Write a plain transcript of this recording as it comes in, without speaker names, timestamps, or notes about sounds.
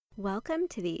Welcome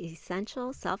to the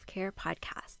Essential Self-Care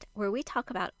Podcast, where we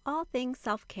talk about all things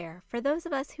self-care for those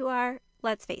of us who are,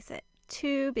 let's face it,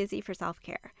 too busy for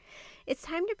self-care. It's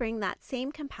time to bring that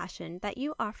same compassion that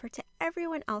you offer to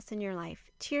everyone else in your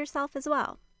life to yourself as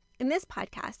well. In this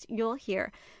podcast, you'll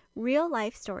hear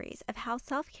real-life stories of how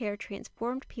self-care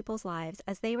transformed people's lives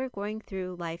as they were going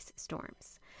through life's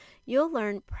storms. You'll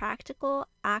learn practical,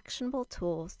 actionable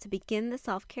tools to begin the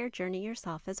self-care journey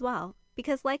yourself as well.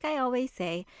 Because like I always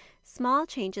say, small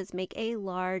changes make a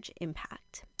large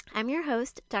impact. I'm your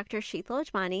host, Dr. Sheetal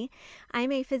Ajmani.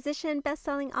 I'm a physician,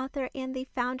 best-selling author, and the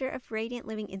founder of Radiant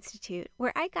Living Institute,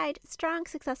 where I guide strong,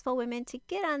 successful women to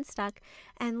get unstuck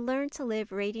and learn to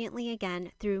live radiantly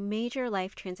again through major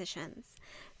life transitions.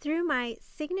 Through my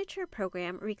signature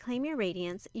program, Reclaim Your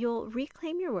Radiance, you'll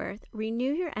reclaim your worth,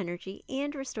 renew your energy,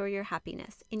 and restore your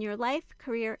happiness in your life,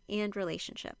 career, and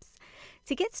relationships.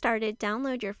 To get started,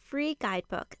 download your free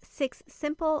guidebook, 6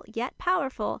 simple yet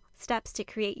powerful steps to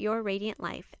create your radiant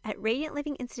life at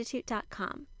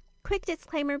radiantlivinginstitute.com. Quick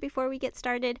disclaimer before we get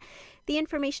started. The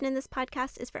information in this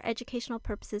podcast is for educational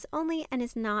purposes only and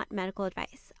is not medical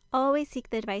advice. Always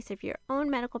seek the advice of your own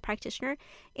medical practitioner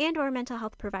and or mental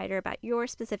health provider about your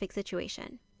specific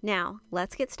situation. Now,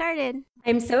 let's get started.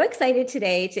 I'm so excited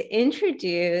today to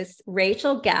introduce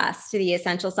Rachael Gass to the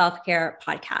Essential Self-Care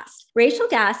Podcast. Rachael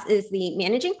Gass is the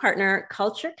managing partner,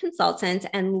 culture consultant,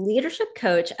 and leadership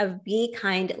coach of Be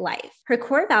Kind Life. Her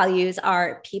core values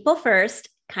are people first,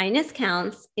 kindness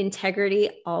counts, integrity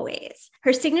always.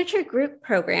 Her signature group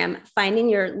program, Finding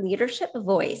Your Leadership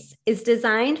Voice, is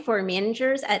designed for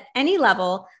managers at any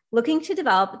level looking to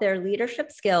develop their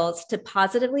leadership skills to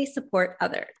positively support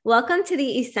others. Welcome to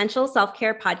the Essential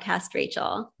Self-Care Podcast,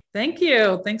 Rachael. Thank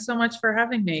you. Thanks so much for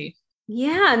having me.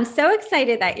 Yeah, I'm so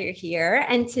excited that you're here.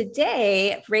 And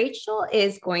today, Rachael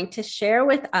is going to share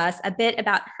with us a bit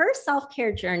about her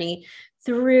self-care journey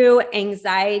through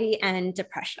anxiety and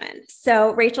depression.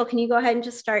 So Rachael, can you go ahead and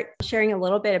just start sharing a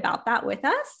little bit about that with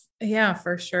us? Yeah,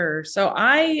 for sure. So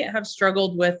I have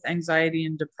struggled with anxiety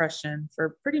and depression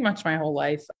for pretty much my whole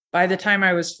life. By the time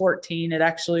I was 14, it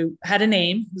actually had a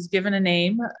name, was given a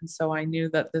name. And so I knew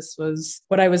that this was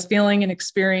what I was feeling and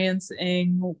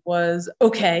experiencing was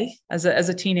okay. As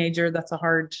a teenager, that's a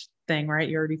hard thing, right?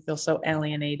 You already feel so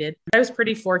alienated. I was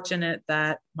pretty fortunate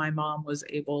that my mom was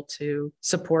able to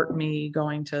support me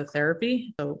going to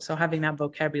therapy. So having that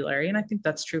vocabulary, and I think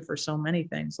that's true for so many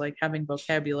things, like having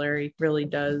vocabulary really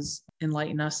does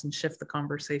enlighten us and shift the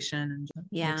conversation and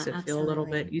makes it feel a little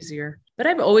bit easier. But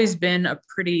I've always been a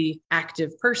pretty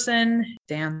active person.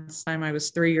 Dance time, I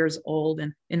was 3 years old,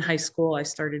 and in high school, I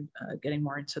started getting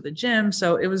more into the gym.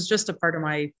 So it was just a part of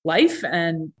my life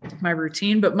and my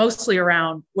routine, but mostly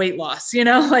around weight loss,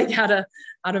 like how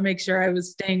to make sure I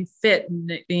was staying fit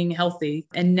and being healthy,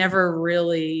 and never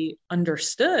really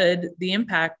understood the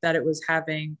impact that it was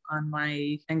having on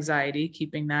my anxiety,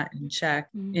 keeping that in check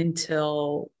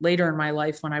until later in my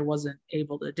life when I wasn't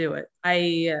able to do it.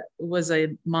 I was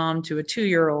a mom to a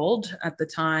 2-year-old at the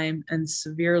time and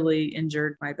severely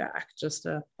injured my back, just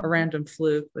a random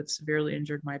fluke, but severely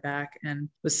injured my back and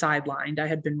was sidelined. I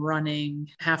had been running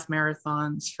half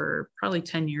marathons for probably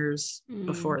 10 years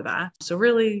before that. So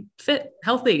really fit,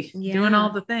 healthy, doing all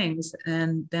the things.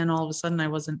 And then all of a sudden I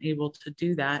wasn't able to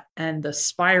do that. And the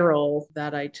spiral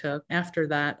that I took after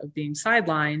that of being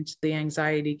sidelined, the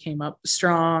anxiety came up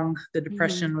strong. The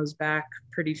depression was back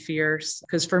pretty fierce,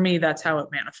 because for me, that's how it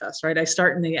manifests, right? I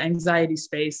start in the anxiety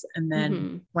space, and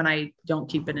then when I don't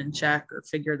keep it in check or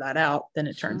figure that out, then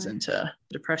it turns into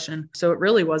depression. So it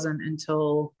really wasn't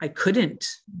until I couldn't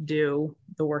do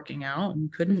the working out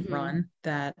and couldn't run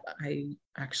that I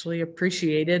actually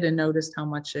appreciated and noticed how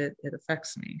much it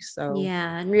affects me. So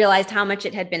and realized how much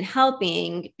it had been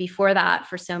helping before that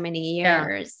for so many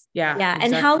years. Yeah. Exactly.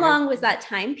 And how long was that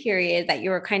time period that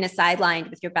you were kind of sidelined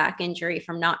with your back injury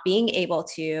from not being able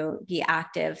to be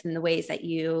active in the ways that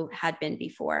you had been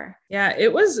before? Yeah,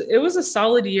 it was a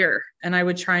solid year. And I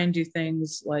would try and do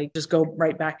things like just go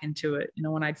right back into it,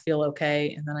 when I'd feel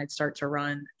okay, and then I'd start to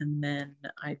run, and then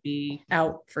I'd be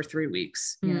out for 3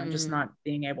 weeks, just not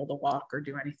being able to walk or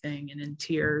do anything, and in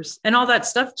tears and all that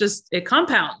stuff. Just it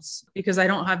compounds because I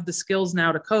don't have the skills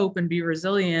now to cope and be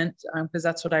resilient, because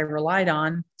that's what I relied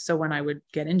on. So when I would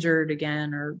get injured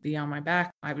again or be on my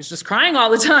back, I was just crying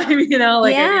all the time, I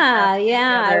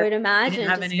would imagine. I didn't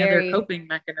have any other coping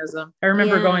mechanism. I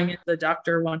remember going into the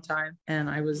doctor one time and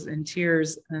I was in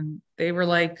tears, and they were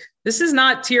like, this is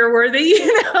not tier worthy,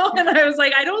 And I was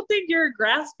like, I don't think you're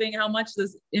grasping how much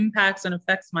this impacts and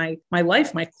affects my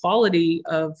life, my quality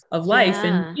of life.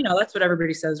 And, Yeah. that's what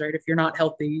everybody says, right? If you're not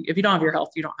healthy, if you don't have your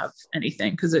health, you don't have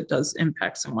anything, because it does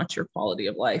impact so much your quality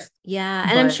of life. Yeah.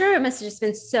 And I'm But sure it must have just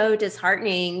been so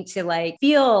disheartening to like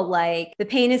feel like the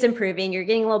pain is improving. You're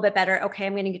getting a little bit better. Okay,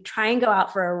 I'm going to try and go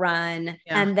out for a run.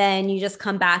 yeah, And then you just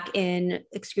come back in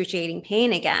excruciating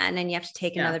pain again. And you have to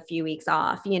take yeah. another few weeks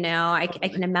off. I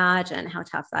can imagine how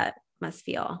tough that must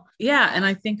feel. Yeah. And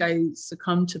I think I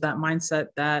succumbed to that mindset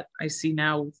that I see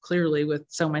now clearly with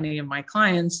so many of my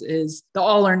clients, is the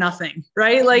all or nothing,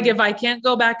 right? Like if I can't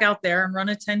go back out there and run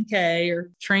a 10K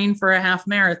or train for a half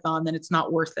marathon, then it's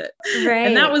not worth it. Right.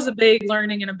 And that was a big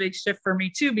learning and a big shift for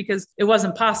me too, because it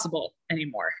wasn't possible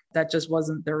anymore. That just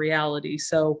wasn't the reality.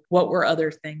 So what were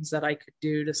other things that I could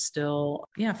do to still,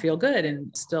 feel good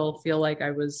and still feel like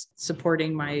I was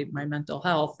supporting my mental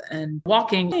health? And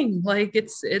walking, like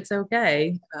it's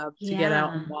okay to get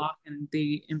out and walk, and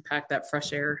the impact that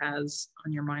fresh air has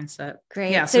on your mindset.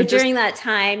 Great. Yeah. So during that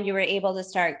time, you were able to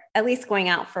start at least going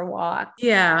out for walks.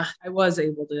 Yeah, I was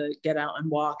able to get out and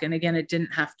walk. And again, it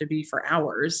didn't have to be for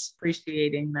hours.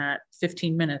 Appreciating that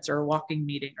 15 minutes or a walking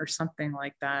meeting or something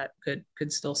like that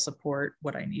could still support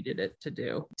what I needed it to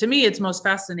do. To me, it's most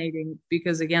fascinating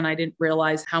because, again, I didn't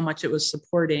realize how much it was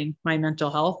supporting my mental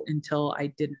health until I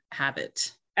didn't have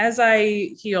it. As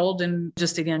I healed, and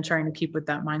just again trying to keep with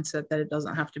that mindset that it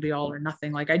doesn't have to be all or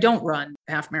nothing. Like I don't run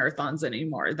half marathons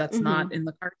anymore. That's not in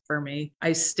the card for me.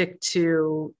 I stick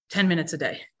to 10 minutes a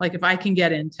day. Like if I can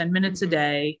get in 10 minutes a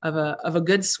day of a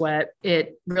good sweat,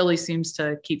 it really seems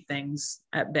to keep things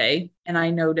at bay. And I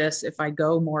notice if I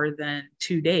go more than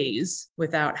 2 days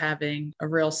without having a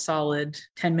real solid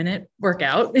 10-minute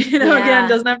workout, again,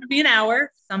 doesn't have to be an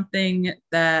hour, something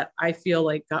that I feel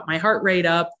like got my heart rate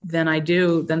up, then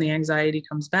the anxiety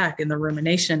comes back and the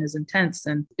rumination is intense.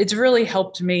 And it's really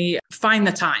helped me find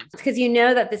the time. Because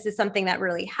that this is something that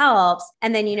really helps.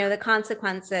 And then, the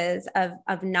consequences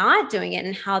of not doing it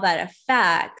and how that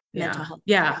affects mental health.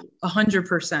 Yeah,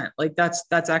 100%. Like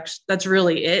that's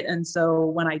really it. And so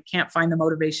when I can't find the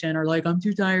motivation, or like, I'm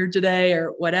too tired today or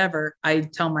whatever, I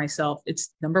tell myself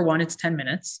it's number one, it's 10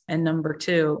 minutes. And number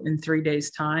two, in 3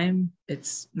 days time,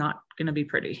 it's not going to be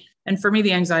pretty. And for me,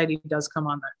 the anxiety does come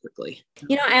on that quickly.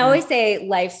 I always say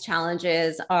life's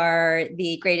challenges are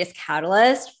the greatest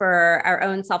catalyst for our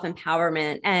own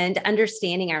self-empowerment and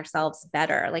understanding ourselves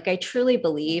better. Like I truly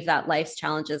believe that life's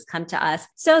challenges come to us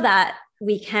so that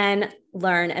we can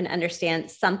learn and understand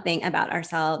something about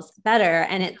ourselves better.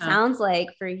 And it sounds like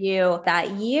for you that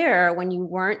year when you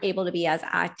weren't able to be as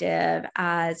active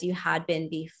as you had been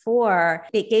before,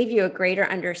 it gave you a greater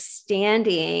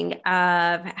understanding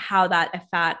of how that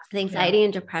affects anxiety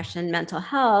and depression, mental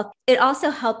health. It also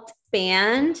helped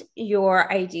expand your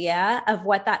idea of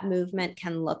what that movement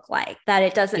can look like, that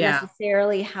it doesn't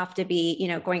necessarily have to be,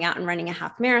 going out and running a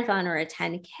half marathon or a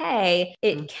 10K.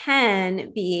 It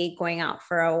can be going out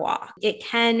for a walk. It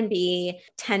can be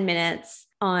 10 minutes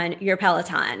on your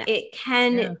Peloton. It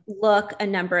can look a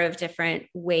number of different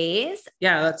ways.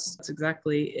 Yeah, that's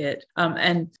exactly it.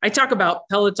 And I talk about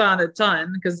Peloton a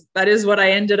ton because that is what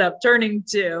I ended up turning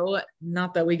to.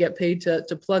 Not that we get paid to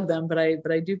plug them, but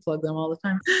I do plug them all the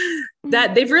time.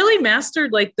 That they've really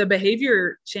mastered like the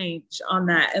behavior change on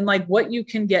that, and like what you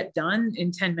can get done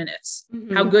in 10 minutes,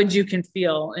 how good you can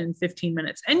feel in 15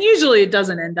 minutes. And usually it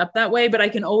doesn't end up that way, but I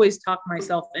can always talk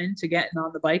myself into getting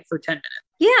on the bike for 10 minutes.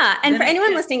 Yeah. And for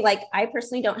anyone listening, like I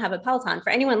personally don't have a Peloton. For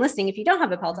anyone listening, if you don't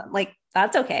have a Peloton, like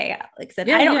that's okay. Like I said,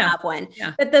 I don't have one,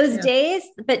 but those days,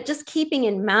 but just keeping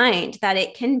in mind that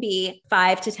it can be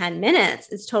 5 to 10 minutes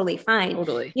is totally fine.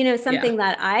 Totally. Something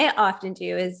that I often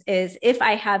do is if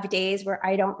I have days where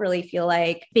I don't really feel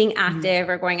like being active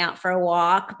or going out for a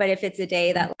walk, but if it's a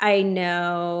day that I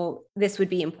know this would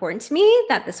be important to me,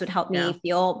 that this would help me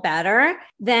feel better,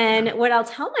 then what I'll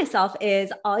tell myself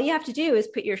is all you have to do is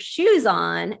put your shoes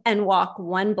on and walk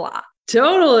 1 block.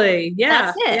 Totally.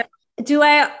 Yeah. That's it. Do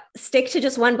I stick to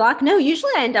just 1 block? No,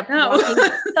 usually I end up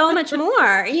walking so much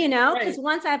more, because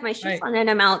once I have my shoes on and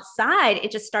I'm outside, it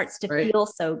just starts to feel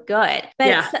so good.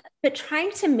 But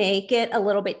trying to make it a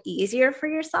little bit easier for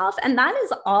yourself. And that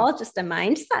is all just a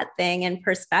mindset thing and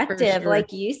perspective.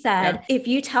 Like you said, if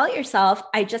you tell yourself,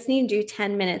 I just need to do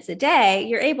 10 minutes a day,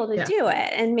 you're able to do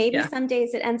it. And maybe some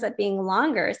days it ends up being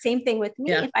longer. Same thing with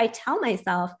me. If I tell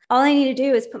myself, all I need to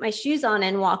do is put my shoes on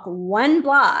and walk 1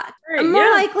 block, Great.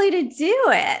 more likely to do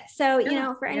it. So,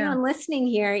 for Yeah. anyone listening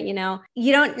here, you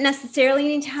don't necessarily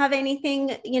need to have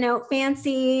anything,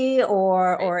 fancy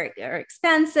or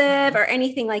expensive or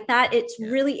anything like that. It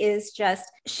really is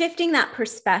just shifting that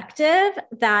perspective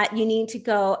that you need to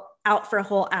go out for a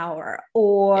whole hour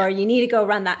or you need to go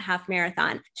run that half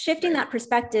marathon, shifting that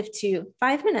perspective to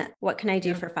 5 minutes. What can I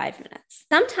do for 5 minutes?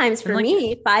 Sometimes for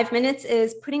me, 5 minutes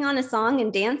is putting on a song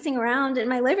and dancing around in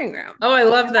my living room. Oh, I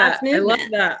love that. I love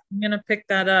that. I'm going to pick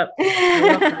that up. I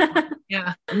love that.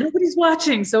 Yeah. Nobody's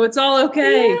watching, so it's all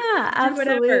okay. Yeah,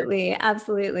 absolutely.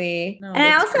 Absolutely. No, and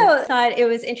I also thought it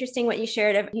was interesting what you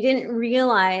shared of you didn't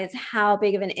realize how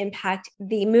big of an impact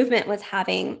the movement was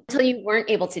having until you weren't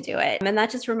able to do it. And that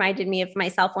just reminded me of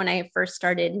myself when I first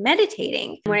started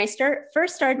meditating. When I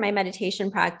first started my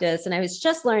meditation practice and I was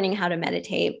just learning how to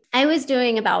meditate, I was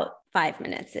doing about 5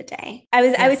 minutes a day. I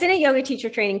was in a yoga teacher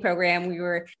training program. We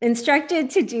were instructed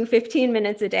to do 15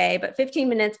 minutes a day, but 15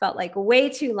 minutes felt like way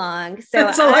too long. So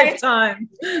it's a lifetime.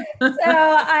 So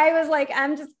I was like,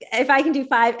 if I can do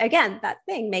 5, again, that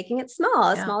thing, making it small,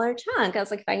 a smaller chunk. I was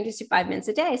like, if I can just do 5 minutes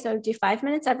a day. So I would do 5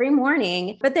 minutes every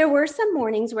morning, but there were some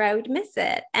mornings where I would miss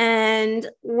it. And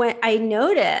when I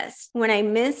noticed when I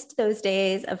missed those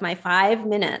days of my 5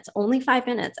 minutes, only 5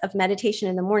 minutes of meditation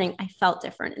in the morning, I felt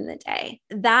different in the day.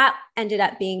 That ended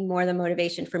up being more the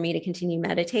motivation for me to continue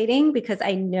meditating because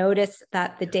I noticed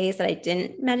that the days that I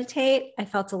didn't meditate, I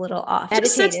felt a little off. It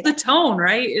sets the tone,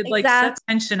 right? It like sets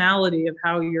intentionality of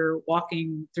how you're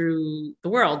walking through the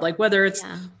world. Like whether it's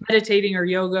meditating or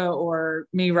yoga or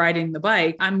me riding the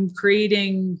bike, I'm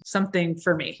creating something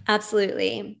for me.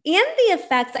 Absolutely. And the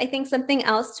effects, I think something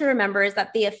else to remember is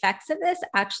that the effects of this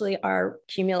actually are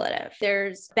cumulative.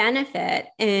 There's benefit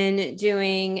in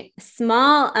doing a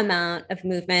small amount of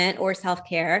movement or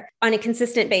self-care on a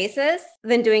consistent basis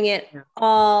than doing it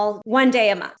all one day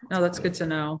a month. Oh, that's good to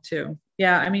know too.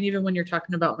 Yeah. I mean, even when you're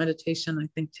talking about meditation, I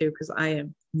think too, because I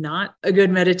am not a good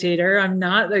meditator. I'm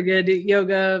not a good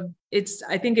yoga.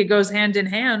 I think it goes hand in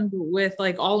hand with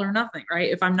like all or nothing, right?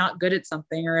 If I'm not good at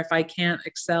something or if I can't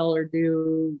excel or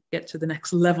get to the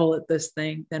next level at this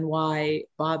thing, then why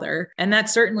bother? And that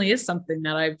certainly is something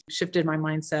that I've shifted my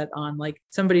mindset on. Like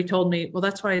somebody told me, well,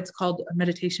 that's why it's called a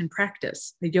meditation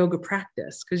practice, a yoga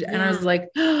practice. And I was like,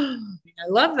 oh, I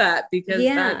love that because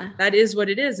that is what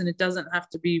it is. And it doesn't have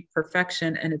to be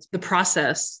perfection. And it's the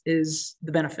process is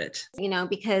the benefit.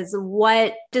 Because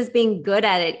what does being good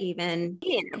at it even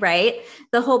mean, right?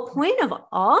 The whole point of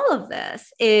all of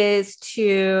this is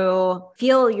to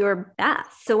feel your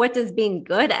best. So what does being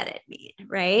good at it mean,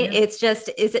 right? It's just,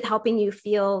 is it helping you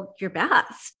feel your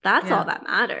best? That's all that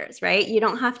matters, right? You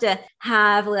don't have to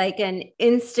have like an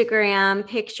Instagram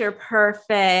picture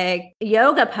perfect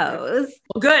yoga pose.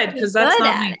 Well, good, because that's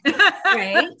not me.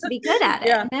 Right? To be good at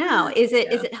it. Now, is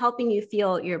it helping you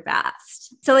feel your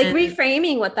best? So like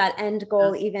reframing what that end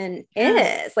goal even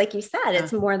is, like you said,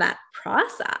 it's more that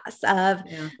process of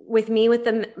with me with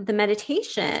the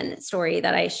meditation story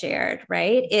that I shared,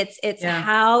 right? It's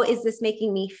how is this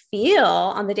making me feel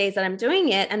on the days that I'm doing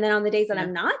it? And then on the days that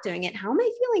I'm not doing it, how am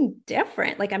I feeling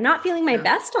different? Like I'm not feeling my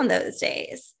best on those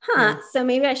days. So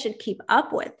maybe I should keep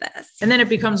up with this. And then it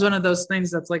becomes one of those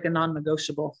things that's like a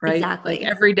non-negotiable, right? Exactly. Like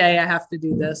every day I have to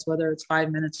do this, whether it's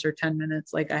 5 minutes or 10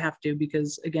 minutes, like I have to,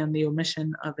 because again, the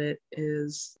omission of it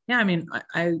is, I mean,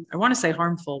 I want to say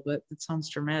harmful, but it sounds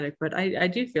dramatic, but I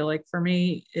do feel like for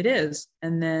me, it is.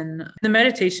 And then the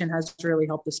meditation has really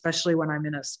helped, especially when I'm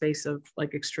in a space of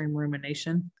like extreme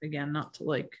rumination. Again, not to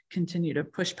like continue to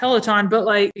push Peloton, but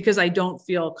like, because I don't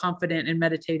feel confident in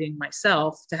meditating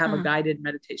myself, to have a guided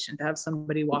meditation, to have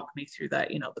somebody walk me through that,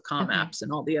 the Calm apps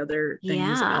and all the other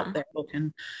things out there people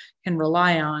can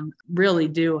rely on, really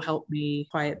do help me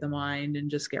quiet the mind and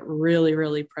just get really,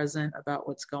 really present about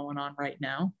what's going on right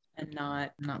now. And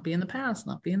not be in the past,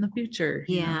 not be in the future.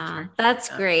 That's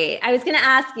great. I was going to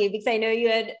ask you because I know you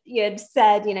had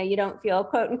said, you don't feel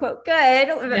quote unquote good,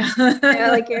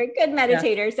 like you're a good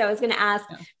meditator. So I was going to ask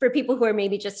for people who are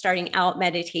maybe just starting out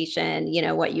meditation,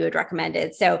 what you had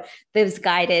recommended. So those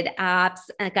guided apps,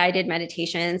 guided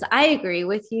meditations, I agree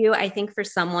with you. I think for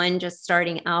someone just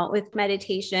starting out with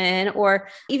meditation, or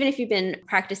even if you've been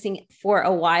practicing for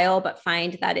a while, but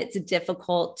find that it's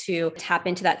difficult to tap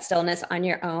into that stillness on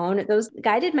your own, those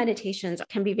guided meditations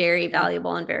can be very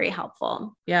valuable and very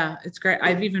helpful. Yeah, it's great.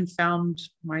 I've even found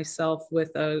myself with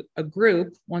a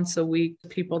group once a week,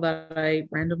 people that I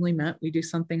randomly met. We do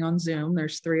something on Zoom.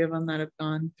 There's 3 of them that have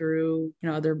gone through,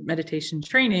 other meditation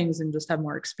trainings and just have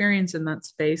more experience in that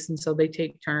space. And so they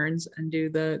take turns and do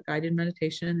the guided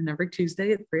meditation. And every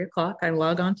Tuesday at 3:00, I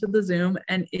log on to the Zoom,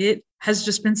 and it has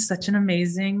just been such an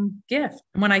amazing gift.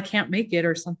 When I can't make it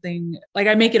or something, like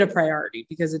I make it a priority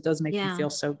because it does make me Yeah.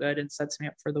 feel so good and sets me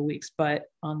up for the weeks. But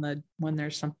when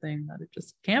there's something that it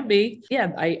just can't be,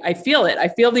 yeah, I feel it. I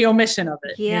feel the omission of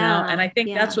it, Yeah. and I think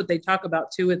Yeah. that's what they talk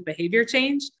about too with behavior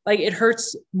change. Like it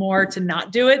hurts more to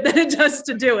not do it than it does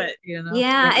to do it,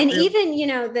 Yeah. And even,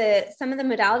 some of the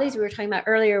modalities we were talking about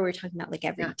earlier, we were talking about like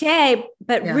every day,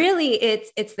 but really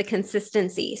it's the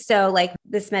consistency. So like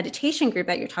this meditation group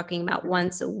that you're talking about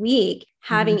once a week,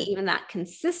 having even that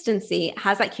consistency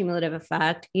has that cumulative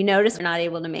effect. You notice you're not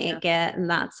able to make it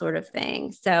and that sort of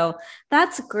thing. So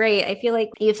that's great. I feel like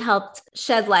you've helped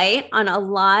shed light on a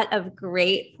lot of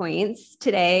great points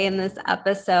today in this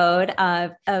episode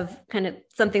of kind of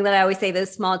something that I always say,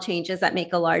 those small changes that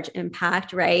make a large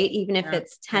impact, right? Even if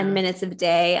it's 10 minutes a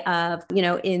day of,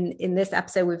 in this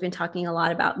episode, we've been talking a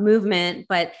lot about movement,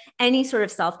 but any sort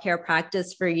of self-care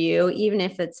practice for you, even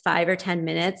if it's 5 or 10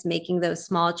 minutes, making those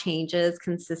small changes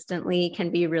consistently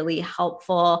can be really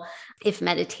helpful. If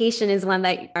meditation is one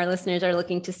that our listeners are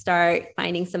looking to start,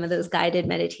 finding some of those guided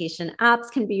meditation apps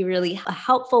can be really a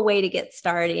helpful way to get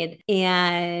started.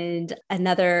 And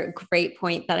another great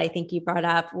point that I think you brought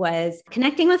up was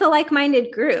connecting with a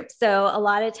like-minded group. So a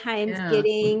lot of times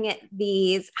getting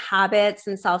these habits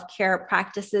and self-care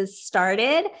practices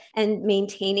started and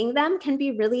maintaining them can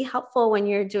be really helpful when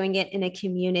you're doing it in a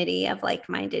community of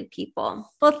like-minded people.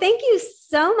 Well, thank you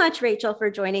so much, Rachael, for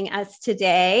joining us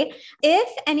today. If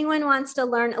anyone wants to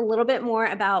learn a little bit more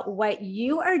about what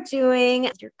you are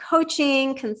doing, your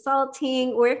coaching,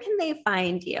 consulting, where can they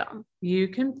find you? You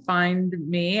can find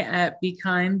me at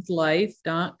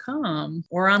bekindlife.com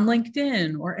or on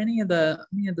LinkedIn or any of the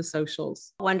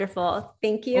socials. Wonderful.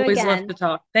 Thank you Always again. love to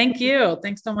talk. Thank you.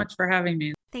 Thanks so much for having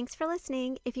me. Thanks for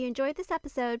listening. If you enjoyed this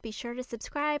episode, be sure to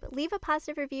subscribe, leave a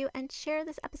positive review, and share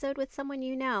this episode with someone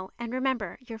you know. And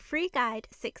remember, your free guide,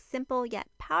 6 simple yet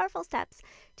powerful steps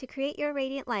to create your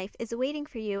radiant life, is waiting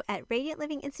for you at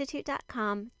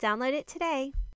radiantlivinginstitute.com. Download it today.